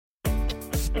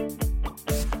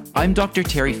I'm Dr.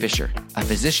 Terry Fisher, a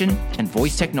physician and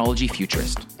voice technology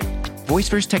futurist. Voice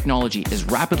First technology is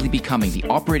rapidly becoming the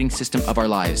operating system of our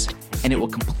lives, and it will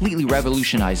completely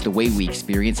revolutionize the way we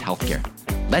experience healthcare.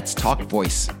 Let's talk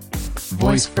voice.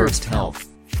 Voice First Health.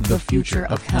 The future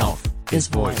of health is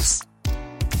voice.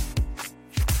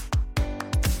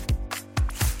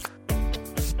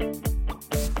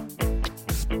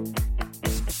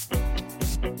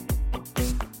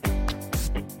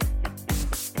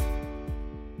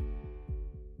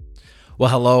 Well,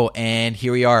 hello, and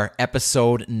here we are,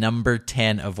 episode number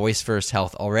 10 of Voice First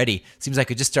Health already. Seems like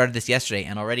we just started this yesterday,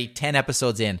 and already 10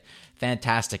 episodes in.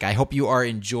 Fantastic. I hope you are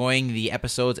enjoying the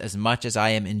episodes as much as I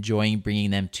am enjoying bringing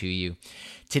them to you.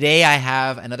 Today, I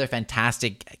have another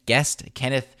fantastic guest,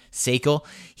 Kenneth Sakel.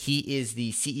 He is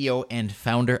the CEO and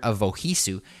founder of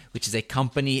Vohisu, which is a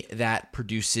company that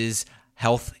produces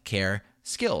healthcare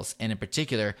skills. And in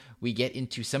particular, we get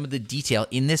into some of the detail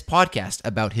in this podcast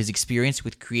about his experience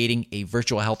with creating a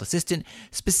virtual health assistant,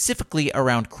 specifically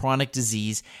around chronic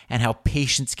disease and how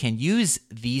patients can use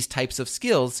these types of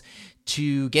skills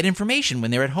to get information when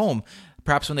they're at home.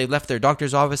 Perhaps when they've left their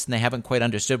doctor's office and they haven't quite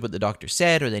understood what the doctor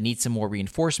said, or they need some more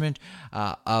reinforcement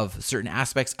of certain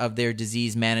aspects of their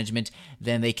disease management,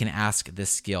 then they can ask this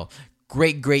skill.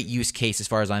 Great use case as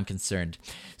far as I'm concerned.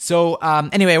 So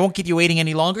anyway, I won't keep you waiting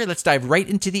any longer. Let's dive right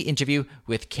into the interview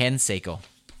with Ken Sakel.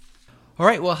 All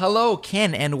right, well, hello,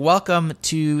 Ken, and welcome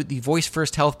to the Voice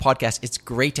First Health podcast. It's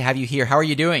great to have you here. How are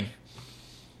you doing?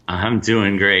 I'm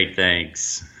doing great,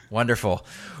 thanks. Wonderful.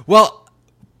 Well,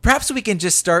 perhaps we can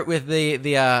just start with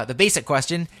the basic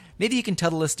question. Maybe you can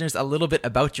tell the listeners a little bit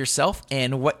about yourself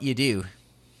and what you do.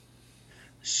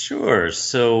 Sure.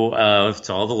 So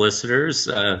to all the listeners,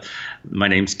 my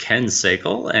name's Ken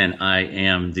Sakel, and I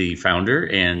am the founder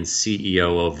and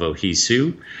CEO of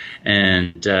Vohisu.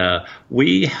 And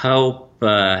we help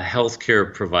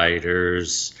healthcare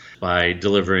providers by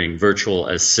delivering virtual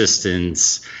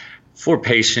assistants for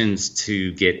patients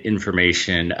to get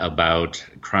information about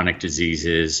chronic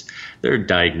diseases, their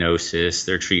diagnosis,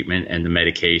 their treatment, and the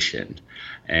medication.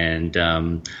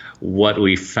 And what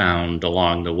we found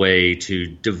along the way to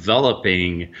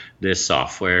developing this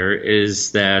software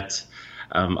is that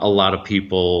a lot of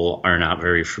people are not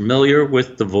very familiar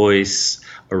with the voice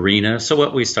arena. So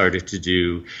what we started to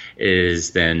do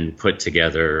is then put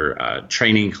together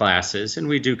training classes, and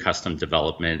we do custom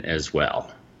development as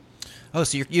well. Oh,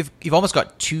 so you've almost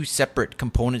got two separate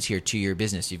components here to your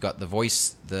business. You've got the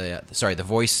Voice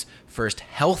First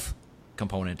Health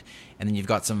component, and then you've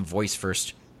got some Voice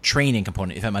First training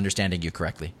component, if I'm understanding you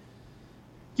correctly.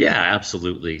 Yeah,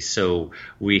 absolutely. So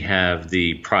we have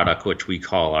the product which we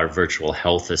call our virtual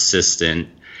health assistant,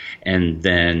 and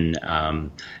then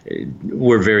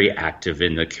we're very active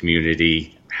in the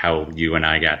community, how you and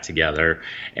I got together,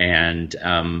 and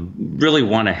really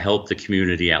want to help the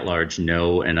community at large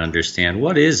know and understand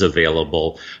what is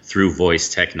available through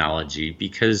voice technology,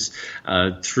 because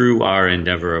through our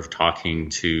endeavor of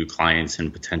talking to clients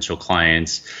and potential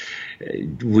clients,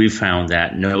 we found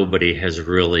that nobody has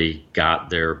really got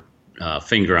their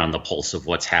finger on the pulse of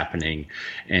what's happening.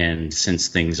 And since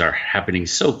things are happening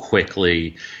so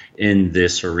quickly in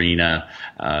this arena,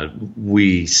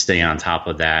 we stay on top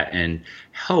of that and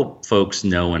help folks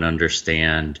know and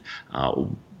understand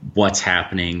what's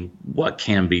happening, what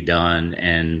can be done,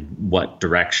 and what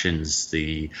directions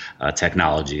the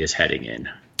technology is heading in.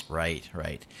 Right.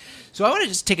 So I want to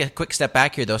just take a quick step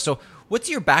back here, though. So what's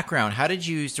your background? How did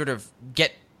you sort of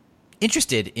get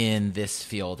interested in this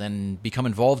field and become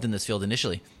involved in this field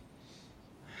initially?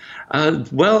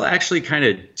 Well, actually, kind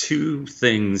of two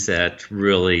things that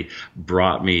really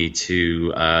brought me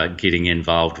to getting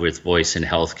involved with voice in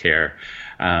healthcare.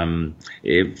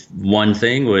 One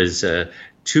thing was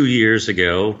 2 years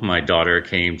ago, my daughter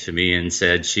came to me and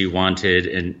said she wanted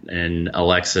an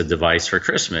Alexa device for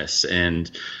Christmas,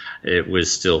 and it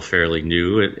was still fairly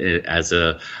new as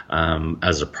a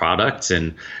product.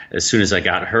 And as soon as I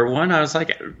got her one, I was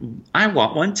like, I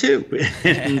want one too.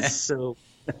 And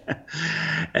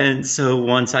so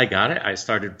once I got it, I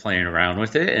started playing around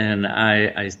with it, and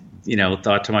I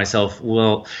thought to myself,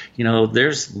 well,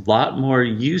 there's a lot more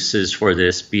uses for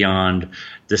this beyond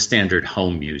the standard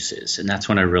home uses. And that's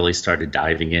when I really started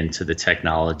diving into the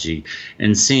technology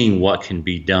and seeing what can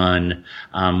be done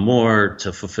more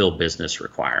to fulfill business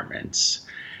requirements.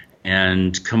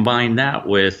 And combine that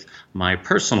with my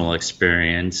personal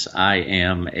experience. I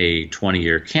am a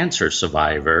 20-year cancer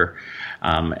survivor,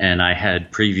 and I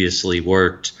had previously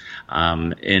worked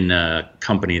in a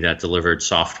company that delivered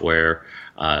software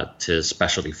to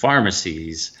specialty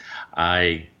pharmacies.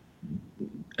 I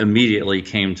immediately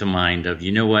came to mind of,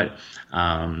 you know what,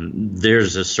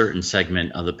 there's a certain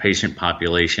segment of the patient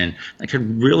population that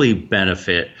could really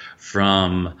benefit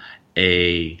from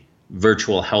a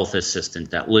virtual health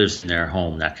assistant that lives in their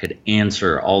home that could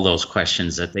answer all those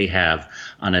questions that they have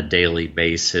on a daily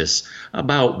basis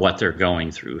about what they're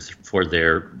going through for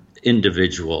their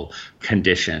individual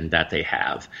condition that they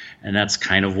have. And that's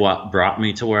kind of what brought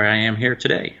me to where I am here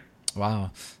today.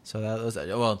 Wow. So that was,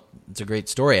 well, it's a great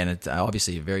story, and it's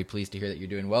obviously very pleased to hear that you're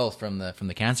doing well from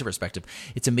the cancer perspective.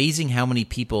 It's amazing how many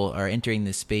people are entering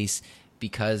this space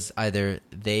because either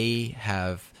they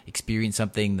have experienced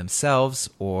something themselves,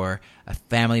 or a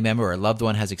family member or a loved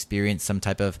one has experienced some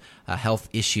type of health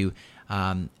issue.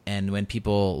 And when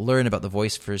people learn about the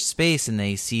Voice First space and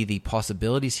they see the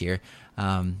possibilities here,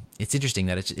 it's interesting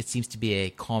that it seems to be a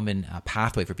common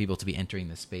pathway for people to be entering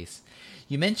this space.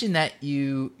 You mentioned that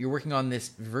you're working on this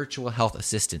virtual health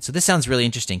assistant. So this sounds really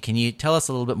interesting. Can you tell us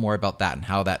a little bit more about that and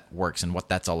how that works and what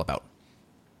that's all about?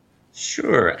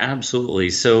 Sure, absolutely.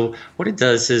 So what it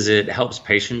does is it helps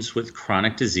patients with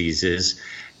chronic diseases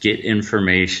get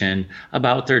information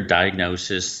about their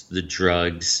diagnosis, the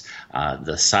drugs,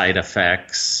 the side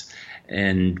effects.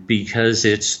 And because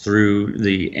it's through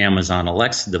the Amazon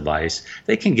Alexa device,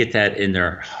 they can get that in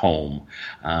their home.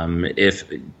 If,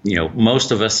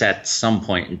 most of us at some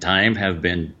point in time have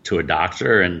been to a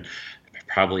doctor and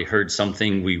probably heard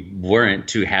something we weren't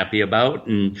too happy about,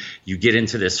 and you get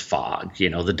into this fog.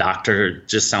 The doctor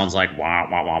just sounds like wah,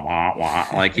 wah, wah, wah, wah,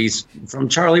 like he's from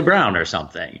Charlie Brown or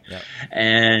something. Yep.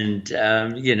 And,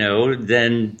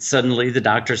 then suddenly the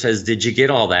doctor says, "Did you get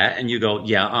all that?" And you go,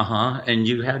 "Yeah, uh-huh." And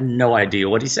you have no idea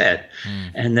what he said.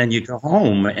 And then you go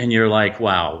home and you're like,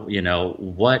 wow,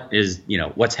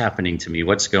 what's happening to me?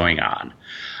 What's going on?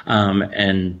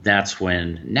 And that's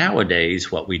when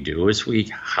nowadays what we do is we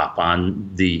hop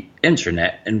on the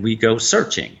internet and we go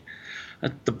searching.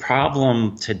 The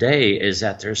problem today is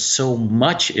that there's so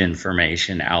much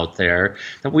information out there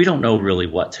that we don't know really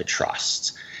what to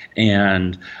trust.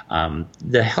 And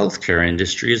the healthcare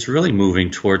industry is really moving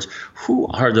towards who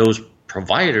are those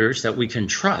providers that we can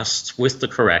trust with the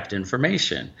correct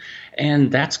information.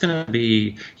 And that's going to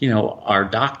be, our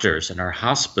doctors and our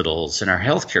hospitals and our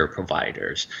healthcare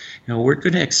providers. We're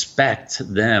going to expect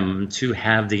them to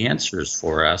have the answers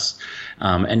for us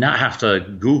and not have to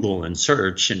Google and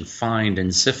search and find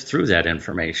and sift through that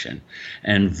information.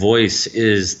 And Voice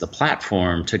is the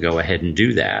platform to go ahead and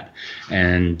do that.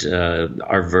 And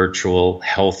our virtual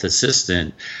health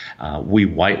assistant, we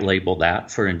white label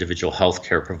that for individual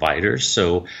healthcare providers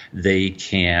so they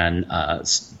can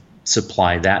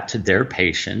supply that to their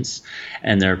patients,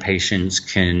 and their patients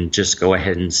can just go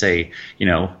ahead and say,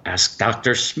 ask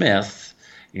Dr. Smith,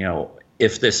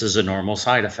 if this is a normal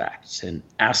side effect, and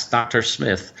ask Dr.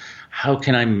 Smith, how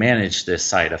can I manage this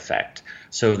side effect?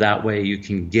 So that way you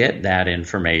can get that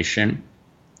information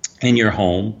in your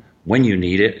home when you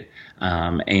need it,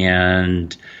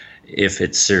 and if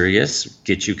it's serious,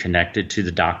 get you connected to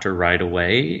the doctor right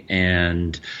away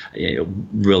and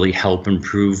really help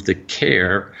improve the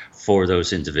care for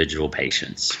those individual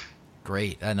patients.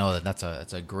 Great. I know that's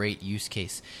a great use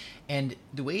case. And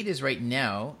the way it is right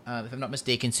now, if I'm not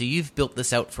mistaken, so you've built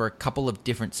this out for a couple of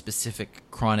different specific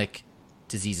chronic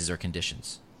diseases or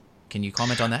conditions. Can you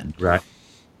comment on that? Right.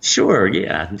 Sure.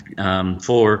 Yeah.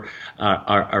 For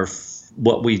our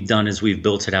what we've done is we've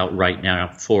built it out right now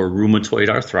for rheumatoid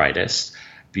arthritis,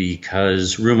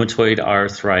 because rheumatoid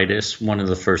arthritis, one of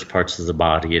the first parts of the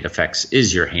body it affects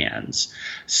is your hands.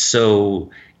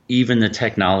 So even the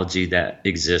technology that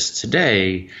exists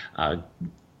today,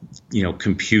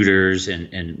 computers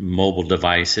and mobile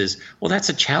devices, well, that's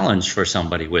a challenge for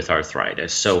somebody with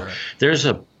arthritis. So there's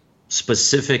a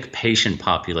specific patient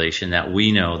population that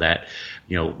we know that,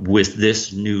 with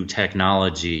this new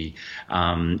technology,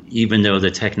 even though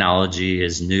the technology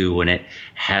is new and it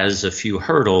has a few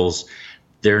hurdles,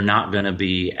 they're not going to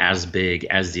be as big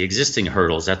as the existing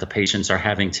hurdles that the patients are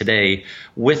having today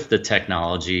with the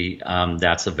technology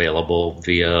that's available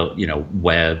via,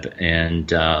 web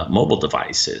and mobile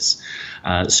devices.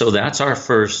 So that's our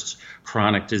first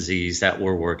chronic disease that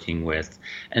we're working with.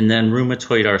 And then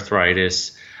rheumatoid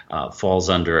arthritis falls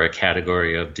under a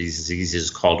category of diseases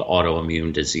called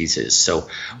autoimmune diseases. So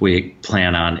we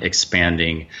plan on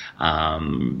expanding,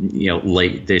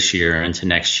 late this year into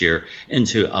next year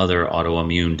into other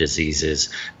autoimmune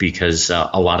diseases, because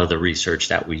a lot of the research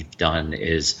that we've done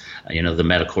is, the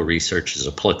medical research is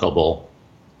applicable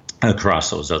across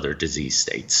those other disease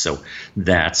states. So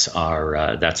that's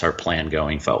our plan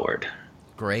going forward.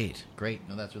 Great.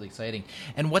 No, that's really exciting.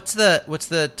 And what's the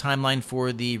timeline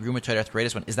for the rheumatoid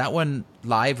arthritis one? Is that one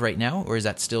live right now, or is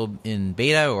that still in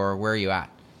beta, or where are you at?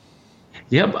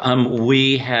 Yep,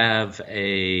 we have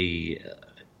a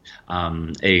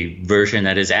version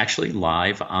that is actually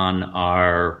live on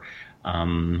our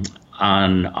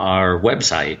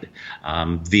website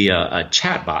via a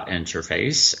chatbot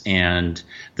interface, and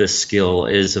the skill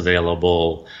is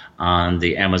available on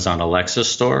the Amazon Alexa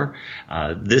store.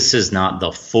 This is not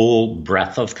the full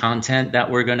breadth of content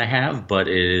that we're going to have, but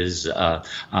it is a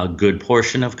good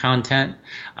portion of content.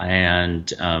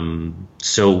 And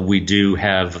so we do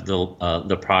have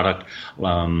the product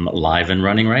live and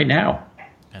running right now.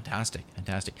 Fantastic.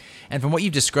 And from what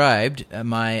you've described,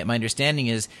 my understanding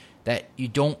is that you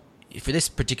don't, for this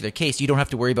particular case, you don't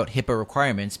have to worry about HIPAA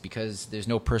requirements because there's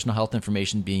no personal health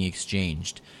information being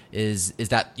exchanged. Is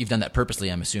that, you've done that purposely,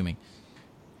 I'm assuming?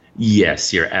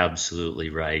 Yes, you're absolutely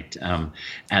right.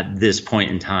 At this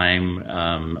point in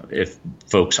time, if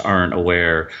folks aren't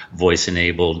aware,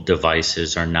 voice-enabled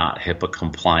devices are not HIPAA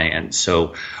compliant.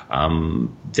 So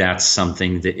that's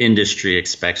something the industry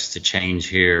expects to change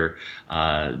here,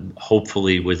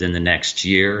 hopefully within the next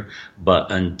year. But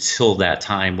until that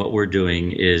time, what we're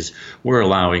doing is we're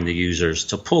allowing the users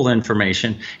to pull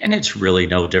information, and it's really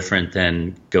no different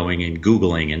than going and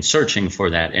Googling and searching for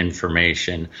that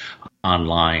information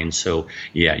online. So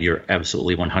yeah, you're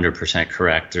absolutely 100%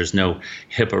 correct. There's no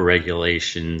HIPAA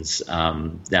regulations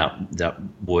that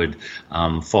would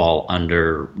fall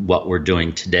under what we're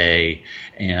doing today.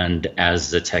 And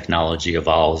as the technology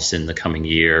evolves in the coming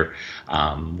year,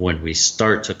 when we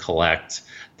start to collect,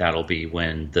 that'll be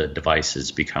when the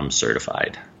devices become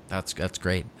certified. That's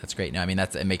great. No, I mean,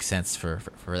 it makes sense for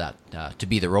that to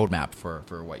be the roadmap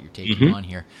for what you're taking on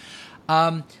here.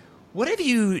 What have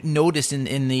you noticed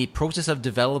in the process of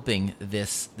developing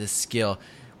this skill?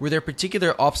 Were there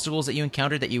particular obstacles that you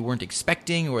encountered that you weren't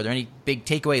expecting, or were there any big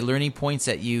takeaway learning points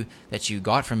that you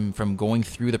got from going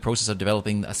through the process of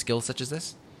developing a skill such as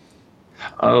this?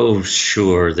 Oh,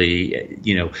 sure.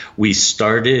 We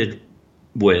started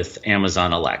with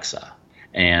Amazon Alexa.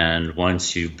 And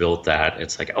once you built that,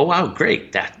 it's like, oh, wow,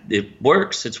 great. It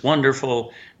works. It's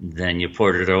wonderful. Then you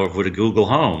ported it over to Google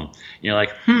Home. You're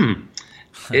like,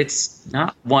 it's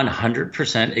not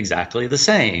 100% exactly the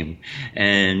same.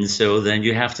 And so then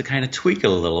you have to kind of tweak it a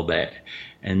little bit.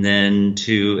 And then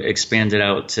to expand it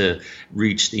out to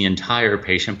reach the entire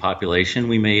patient population,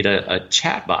 we made a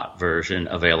chatbot version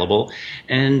available.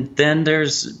 And then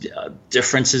there's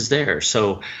differences there.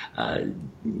 So,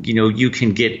 you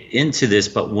can get into this,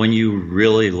 but when you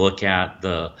really look at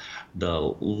the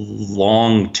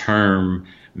long-term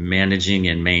managing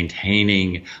and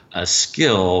maintaining a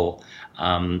skill,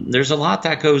 there's a lot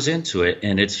that goes into it,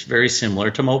 and it's very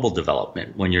similar to mobile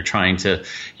development. When you're trying to,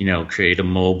 create a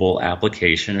mobile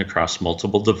application across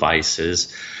multiple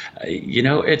devices,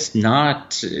 it's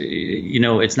not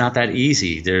that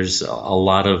easy. There's a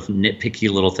lot of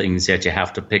nitpicky little things that you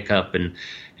have to pick up and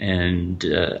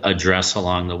address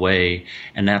along the way.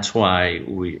 And that's why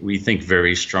we think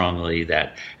very strongly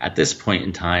that at this point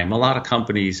in time, a lot of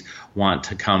companies want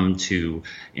to come to,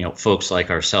 folks like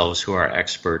ourselves who are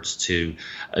experts to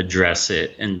address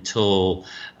it until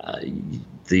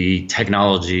the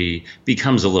technology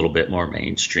becomes a little bit more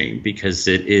mainstream, because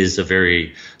it is a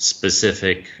very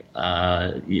specific,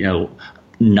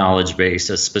 knowledge base,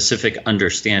 a specific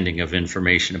understanding of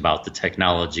information about the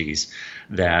technologies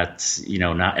that,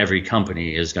 not every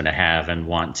company is going to have and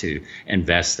want to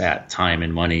invest that time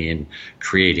and money in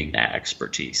creating that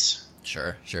expertise.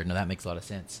 Sure. No, that makes a lot of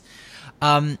sense.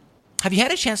 Have you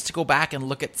had a chance to go back and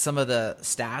look at some of the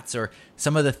stats or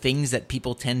some of the things that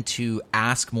people tend to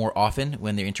ask more often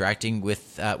when they're interacting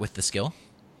with the skill?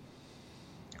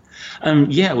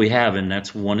 Yeah, we have, and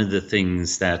that's one of the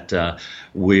things that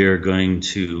we're going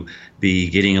to be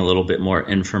getting a little bit more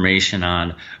information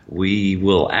on. We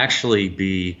will actually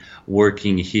be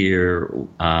working here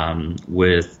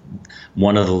with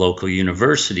one of the local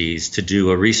universities to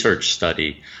do a research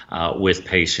study with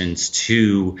patients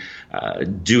to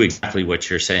do exactly what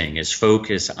you're saying, is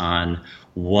focus on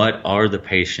what are the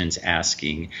patients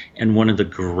asking. And one of the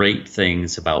great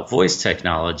things about voice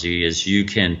technology is you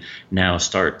can now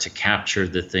start to capture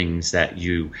the things that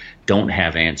you don't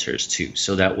have answers to.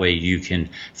 So that way you can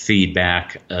feed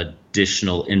back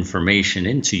additional information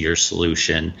into your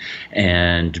solution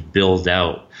and build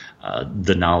out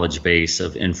the knowledge base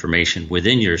of information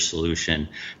within your solution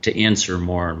to answer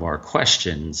more and more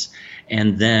questions.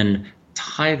 And then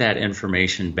tie that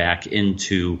information back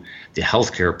into the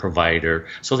healthcare provider,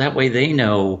 so that way they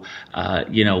know,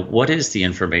 what is the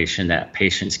information that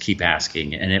patients keep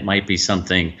asking, and it might be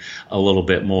something a little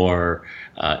bit more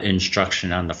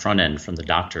instruction on the front end from the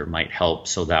doctor might help,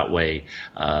 so that way,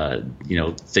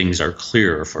 things are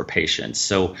clearer for patients.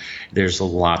 So there's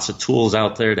lots of tools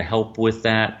out there to help with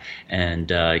that,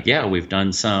 and we've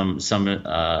done some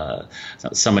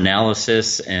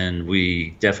analysis, and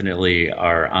we definitely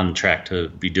are on track to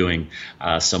be doing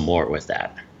some more with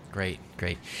that. Great.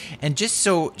 And just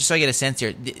so I get a sense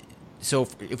here, so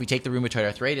if we take the rheumatoid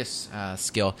arthritis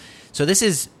skill, so this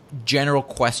is general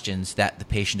questions that the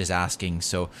patient is asking,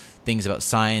 so things about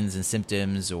signs and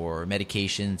symptoms or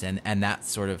medications and that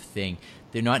sort of thing.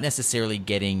 They're not necessarily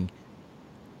getting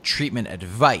treatment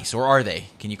advice, or are they?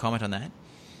 Can you comment on that?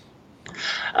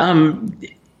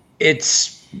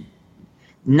 It's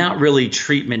not really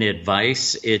treatment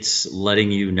advice. It's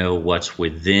letting you know what's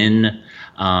within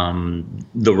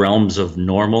the realms of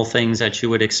normal things that you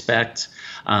would expect.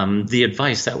 The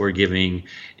advice that we're giving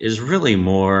is really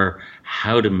more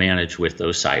how to manage with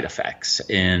those side effects.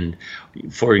 And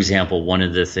for example, one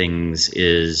of the things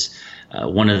is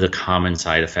one of the common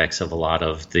side effects of a lot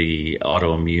of the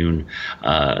autoimmune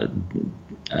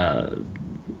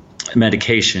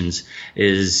medications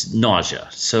is nausea.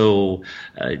 So,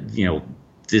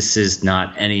 this is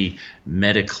not any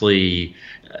medically,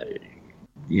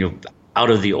 out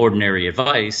of the ordinary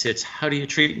advice. It's how do you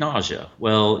treat nausea?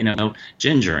 Well,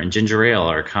 ginger and ginger ale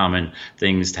are common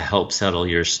things to help settle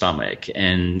your stomach,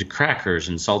 and crackers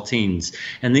and saltines.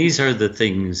 And these are the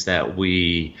things that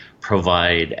we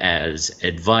provide as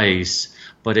advice,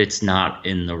 but it's not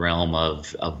in the realm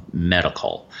of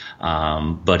medical.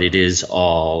 But it is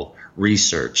all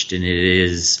researched, and it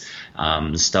is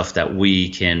stuff that we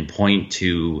can point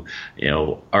to,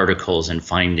 articles and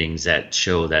findings that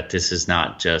show that this is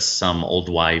not just some old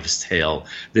wives' tale.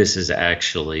 This is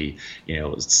actually,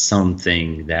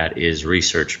 something that is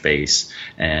research based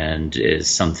and is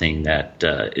something that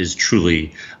is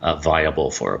truly viable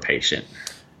for a patient.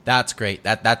 That's great.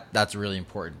 That's really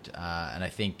important, and I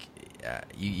think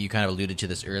you kind of alluded to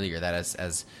this earlier, that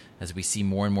as we see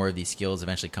more and more of these skills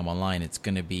eventually come online, it's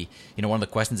going to be, one of the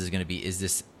questions is going to be, is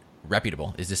this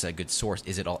reputable? Is this a good source?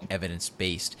 Is it all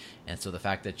evidence-based? And so the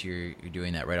fact that you're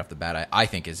doing that right off the bat, I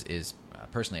think is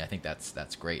personally, I think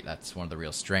that's great. That's one of the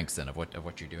real strengths then of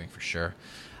what you're doing, for sure.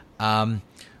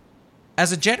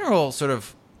 As a general sort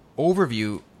of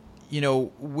overview,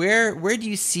 where do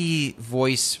you see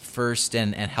voice first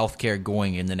and healthcare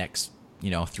going in the next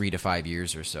 3 to 5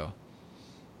 years or so?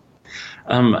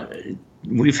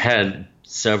 We've had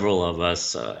several of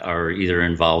us are either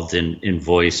involved in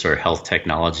voice or health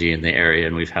technology in the area,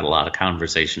 and we've had a lot of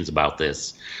conversations about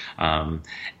this.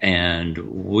 And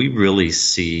we really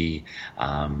see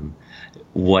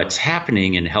what's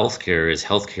happening in healthcare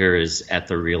is at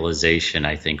the realization,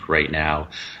 I think, right now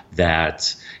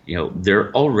that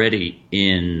they're already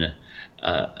in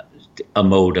a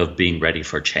mode of being ready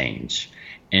for change.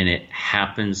 And it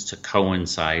happens to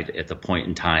coincide at the point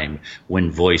in time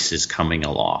when voice is coming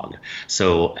along.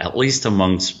 So at least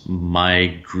amongst my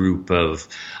group of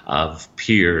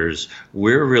peers,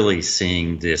 we're really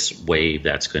seeing this wave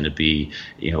that's going to be,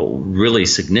 really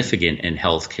significant in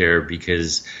healthcare,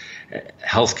 because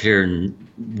healthcare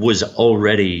was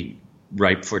already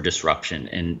ripe for disruption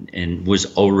and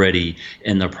was already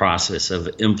in the process of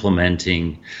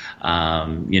implementing,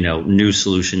 new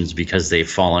solutions because they've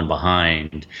fallen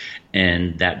behind.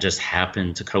 And that just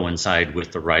happened to coincide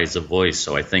with the rise of voice.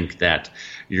 So I think that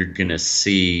you're going to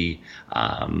see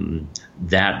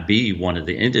that be one of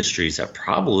the industries that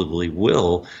probably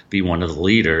will be one of the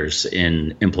leaders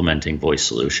in implementing voice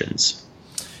solutions.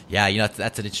 Yeah,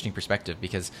 that's an interesting perspective,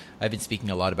 because I've been speaking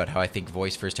a lot about how I think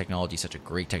voice-first technology is such a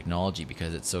great technology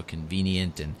because it's so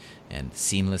convenient and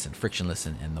seamless and frictionless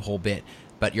and the whole bit.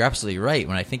 But you're absolutely right.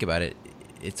 When I think about it,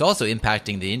 it's also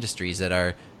impacting the industries that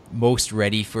are most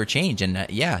ready for change. And I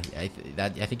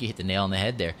think you hit the nail on the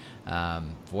head there.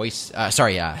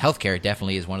 Healthcare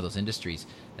definitely is one of those industries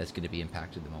that's going to be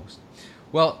impacted the most.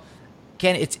 Well,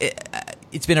 Ken,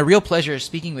 it's been a real pleasure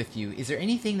speaking with you. Is there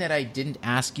anything that I didn't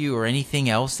ask you, or anything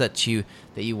else that you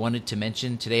wanted to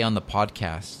mention today on the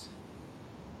podcast?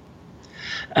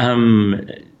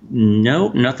 No,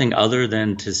 nothing other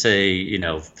than to say,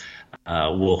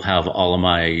 we'll have all of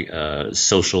my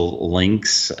social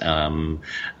links, I'm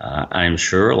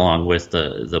sure, along with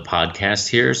the podcast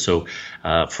here. So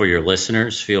for your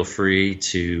listeners, feel free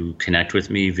to connect with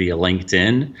me via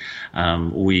LinkedIn.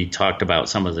 We talked about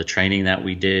some of the training that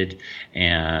we did,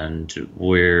 and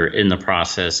we're in the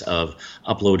process of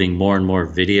uploading more and more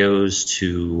videos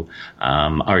to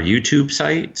our YouTube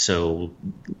site. So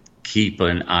keep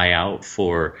an eye out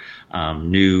for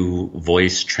new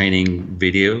voice training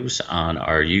videos on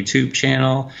our YouTube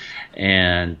channel.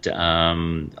 And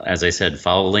as I said,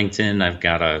 follow LinkedIn. I've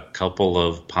got a couple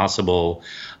of possible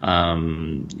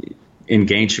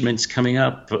engagements coming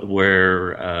up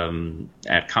where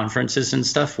at conferences and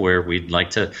stuff where we'd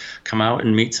like to come out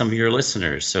and meet some of your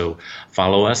listeners. So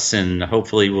follow us, and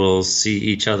hopefully we'll see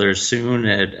each other soon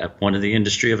at one of the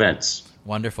industry events.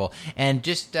 Wonderful. And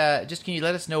just can you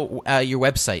let us know your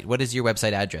website? What is your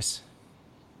website address?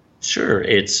 Sure.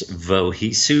 It's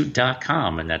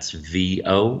vohesu.com, and that's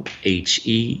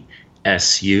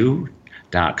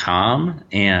VOHESU.com.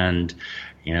 And,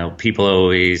 people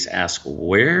always ask,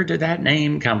 where did that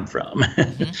name come from?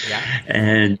 Yeah.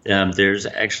 And there's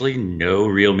actually no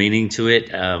real meaning to it.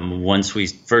 Once we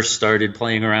first started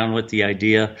playing around with the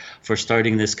idea for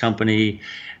starting this company,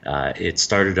 it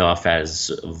started off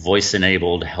as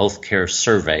voice-enabled healthcare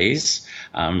surveys.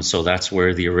 So that's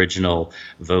where the original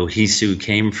Vohesu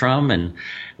came from, and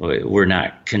we're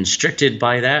not constricted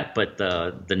by that, but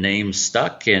the name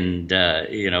stuck, and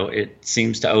it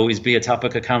seems to always be a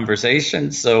topic of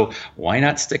conversation. So why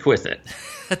not stick with it?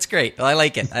 That's great. Well, I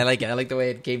like it. I like the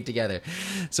way it came together.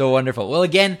 So wonderful. Well,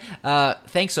 again,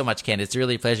 thanks so much, Ken. It's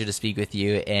really a pleasure to speak with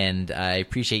you, and I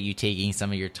appreciate you taking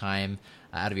some of your time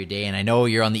out of your day. And I know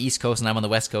you're on the East Coast and I'm on the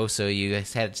West Coast, so you had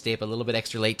to stay up a little bit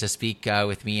extra late to speak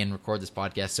with me and record this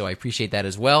podcast. So I appreciate that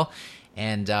as well.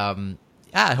 And I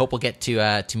hope we'll get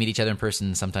to meet each other in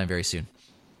person sometime very soon.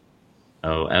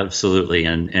 Oh, absolutely.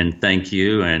 And thank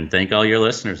you, and thank all your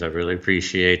listeners. I really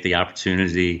appreciate the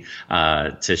opportunity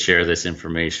to share this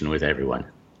information with everyone.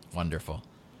 Wonderful.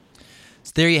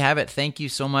 So there you have it. Thank you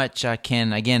so much,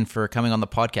 Ken, again, for coming on the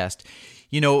podcast.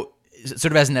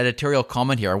 Sort of as an editorial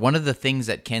comment here, one of the things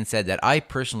that Ken said that I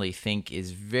personally think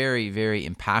is very, very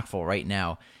impactful right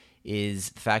now is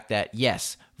the fact that,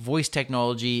 yes, voice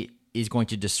technology is going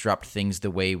to disrupt things the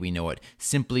way we know it,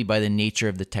 simply by the nature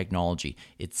of the technology.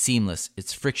 It's seamless,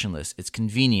 it's frictionless, it's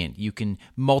convenient. You can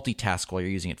multitask while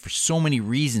you're using it. For so many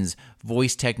reasons,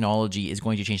 voice technology is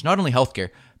going to change not only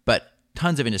healthcare, but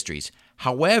tons of industries.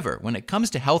 However, when it comes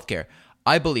to healthcare,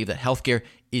 I believe that healthcare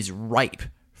is ripe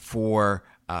for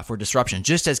disruption,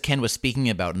 just as Ken was speaking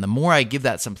about. And the more I give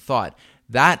that some thought,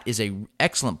 that is an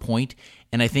excellent point.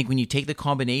 And I think when you take the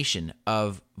combination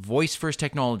of voice-first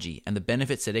technology and the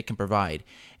benefits that it can provide,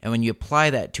 and when you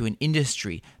apply that to an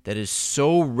industry that is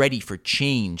so ready for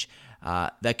change,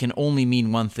 that can only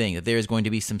mean one thing, that there is going to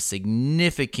be some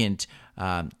significant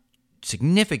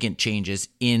changes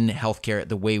in healthcare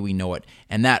the way we know it.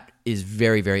 And that is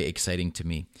very, very exciting to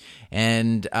me.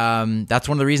 And that's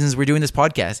one of the reasons we're doing this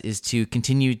podcast, is to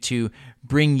continue to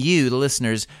bring you, the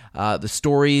listeners, the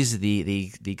stories,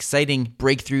 the exciting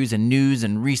breakthroughs and news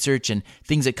and research and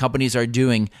things that companies are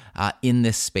doing in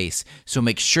this space. So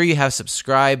make sure you have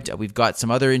subscribed. We've got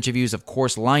some other interviews, of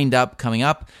course, lined up, coming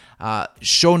up.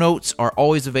 Show notes are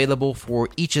always available for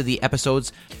each of the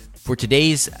episodes. For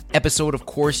today's episode, of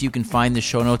course, you can find the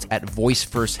show notes at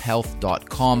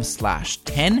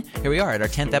voicefirst.health.com/10. Here we are at our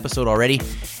 10th episode already.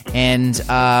 And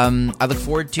I look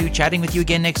forward to chatting with you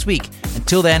again next week.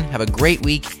 Until then, have a great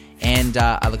week. And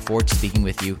I look forward to speaking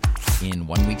with you in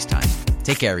 1 week's time.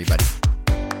 Take care, everybody.